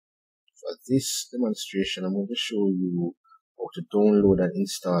For this demonstration, I'm going to show you how to download and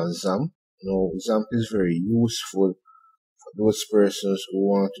install XAMPP. XAMPP is very useful for those persons who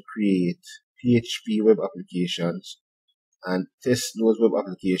want to create PHP web applications and test those web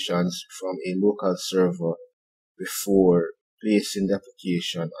applications from a local server before placing the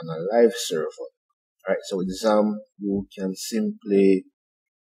application on a live server. Alright, so with XAMPP, you can simply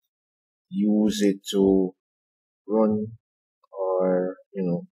use it to run or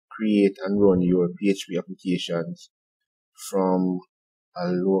create and run your PHP applications from a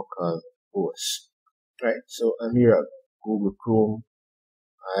local host. Right, so I'm here at Google Chrome.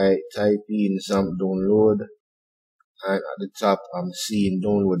 I type in XAMPP download, and at the top I'm seeing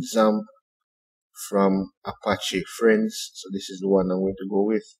download XAMPP from Apache Friends. So this is the one I'm going to go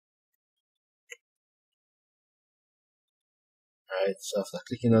with. Alright, so after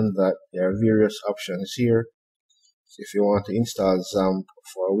clicking on that, there are various options here. So if you want to install XAMPP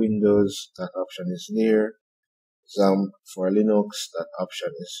for Windows, that option is there. XAMPP for Linux, that option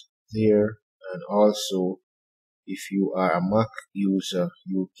is there. And also, if you are a Mac user,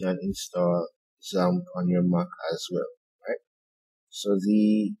 you can install XAMPP on your Mac as well. Right? So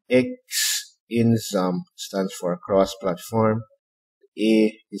the X in XAMPP stands for cross-platform. The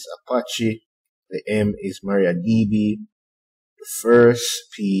A is Apache. The M is MariaDB. The first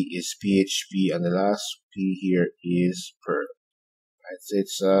P is PHP, and the last P here is Perl. Right, so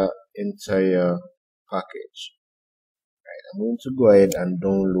it's an entire package. Right, I'm going to go ahead and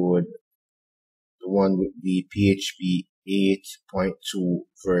download the one with the PHP 8.2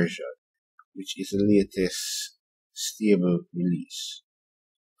 version, which is the latest stable release.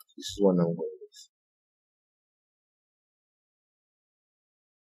 This is one I'm going with.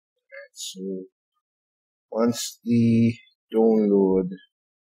 Right, so once the download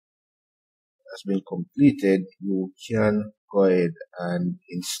has been completed, you can go ahead and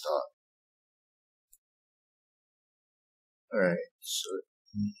install. Alright, so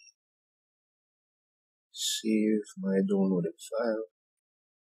save my downloaded file.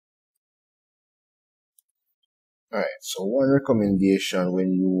 Alright, so one recommendation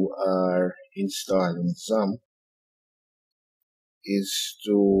when you are installing XAMPP is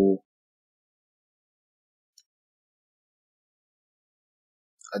to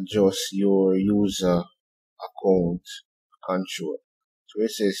adjust your user account control. So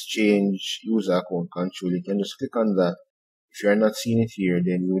it says change user account control. You can just click on that. If you are not seeing it here,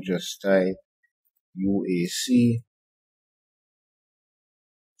 then you just type UAC.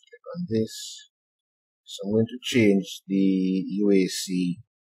 Click on this. So I'm going to change the UAC,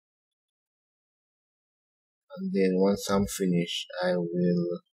 and then once I'm finished, I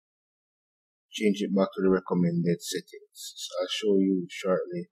will change it back to the recommended settings. So I'll show you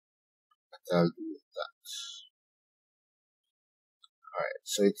shortly what I'll do with that. Alright,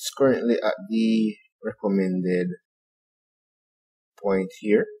 so it's currently at the recommended point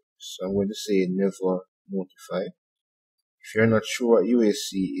here. So I'm going to say never notify. If you're not sure what UAC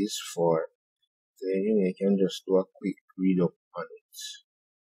is for, then you can just do a quick read up on it.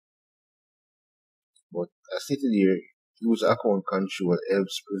 But as stated here, user account control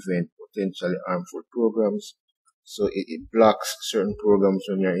helps prevent potentially harmful programs. So it blocks certain programs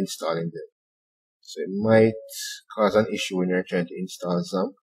when you're installing them. So it might cause an issue when you're trying to install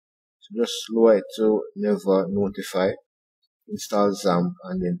XAMPP. So just lower it to never notify, install XAMPP,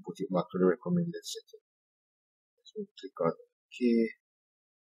 and then put it back to the recommended setting. So click on OK.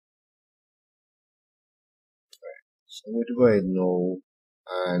 So I'm going to go ahead now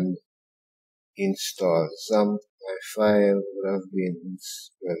and install XAMPP. My file would have been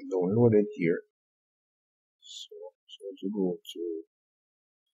downloaded here. So I'm going to go to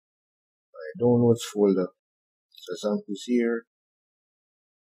my downloads folder. So XAMPP is here.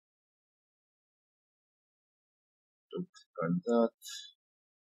 Don't click on that.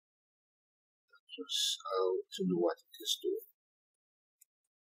 Just how to do what it is doing.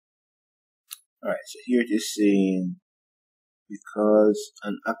 Alright, so here it is saying because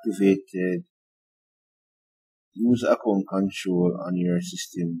unactivated user account control on your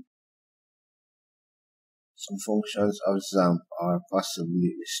system, some functions of XAMPP are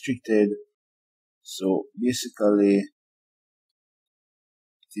possibly restricted. So basically,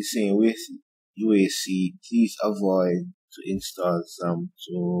 it is saying with UAC, please avoid to install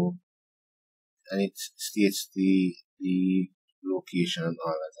XAMPP and it states the location and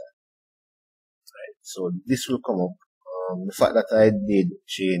all of that. Right, so this will come up. The fact that I did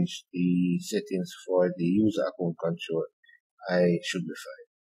change the settings for the user account control, I should be fine.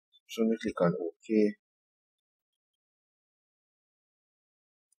 So let me click on OK.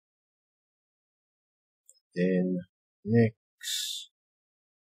 Then next.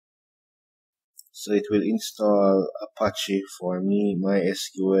 So it will install Apache for me,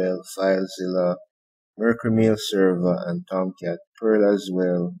 MySQL, FileZilla, Mercury Mail Server, and Tomcat Perl as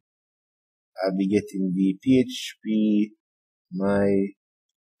well. I'll be getting the PHP my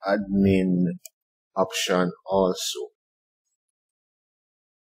admin option also.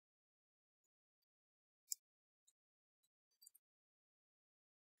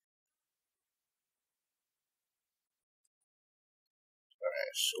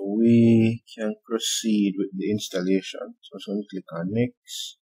 So we can proceed with the installation. So I'm going to click on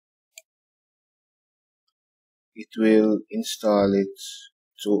next. It will install it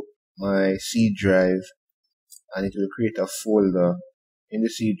to my C drive, and it will create a folder in the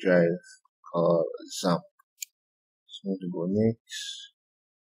C drive called XAMPP. So I'm going to go next.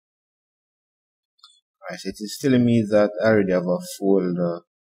 Alright, so it is telling me that I already have a folder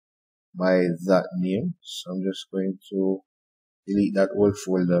by that name. So I'm just going to delete that old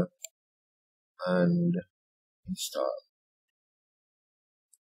folder and install.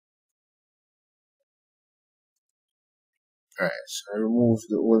 Alright, so I removed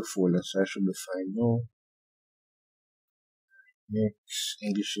the old folder, so I should be fine now. Next,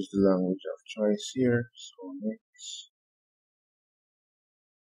 English is the language of choice here, so next.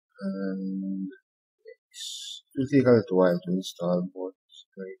 And next. It will take a little while to install, but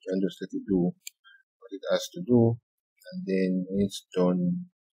you can just let it do what it has to do. And then when it's done,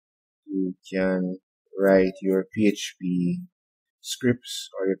 you can write your PHP scripts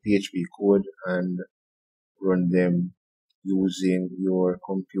or your PHP code and run them using your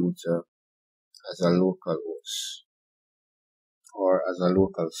computer as a local host or as a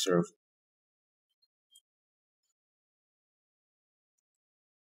local server.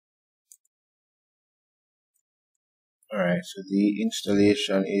 Alright, so the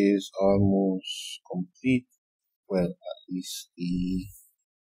installation is almost complete. Well, at least the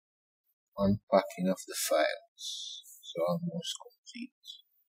unpacking of the files is almost complete.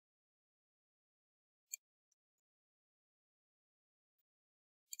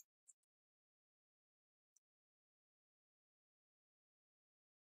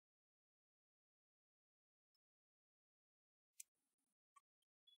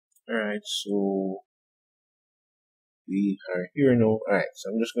 Alright, so we are here now. Alright, so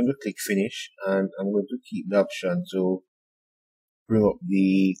I'm just going to click finish, and I'm going to keep the option to bring up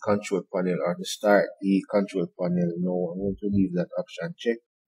the control panel or to start the control panel. No, I'm going to leave that option checked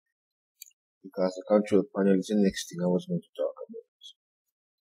because the control panel is the next thing I was going to talk about.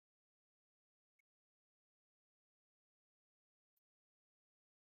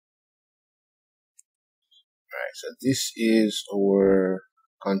 Alright, so this is our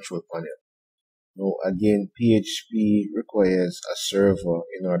control panel. Now again, PHP requires a server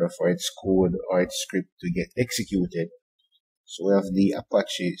in order for its code or its script to get executed. So we have the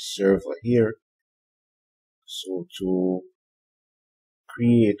Apache server here. So to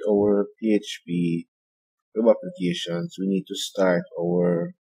create our PHP web applications, we need to start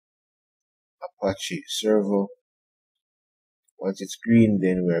our Apache server. Once it's green,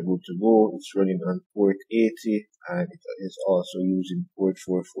 then we are good to go. It's running on port 80 and it is also using port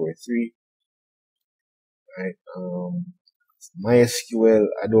 443. Right. MySQL,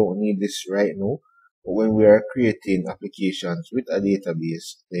 I don't need this right now, but when we are creating applications with a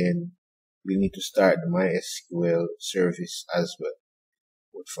database, then we need to start the MySQL service as well.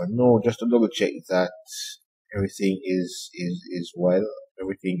 But for now, just to double check that everything is well,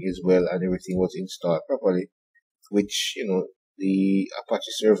 everything is well, and everything was installed properly, which the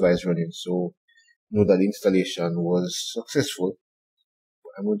Apache server is running, so know that the installation was successful.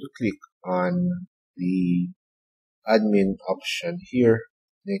 I'm going to click on the admin option here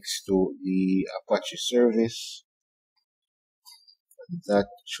next to the Apache service, and that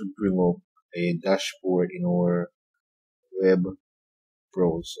should bring up a dashboard in our web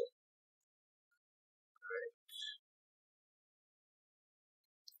browser.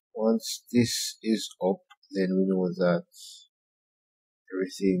 Once this is up, then we know that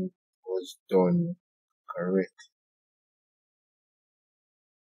everything was done correctly.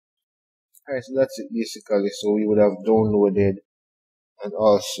 Alright, so that's it basically. So we would have downloaded and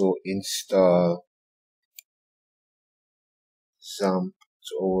also install XAMPP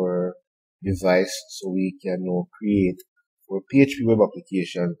to our device so we can now create our PHP web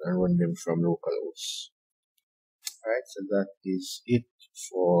applications and run them from localhost. Alright, so that is it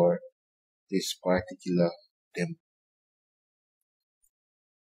for this particular demo.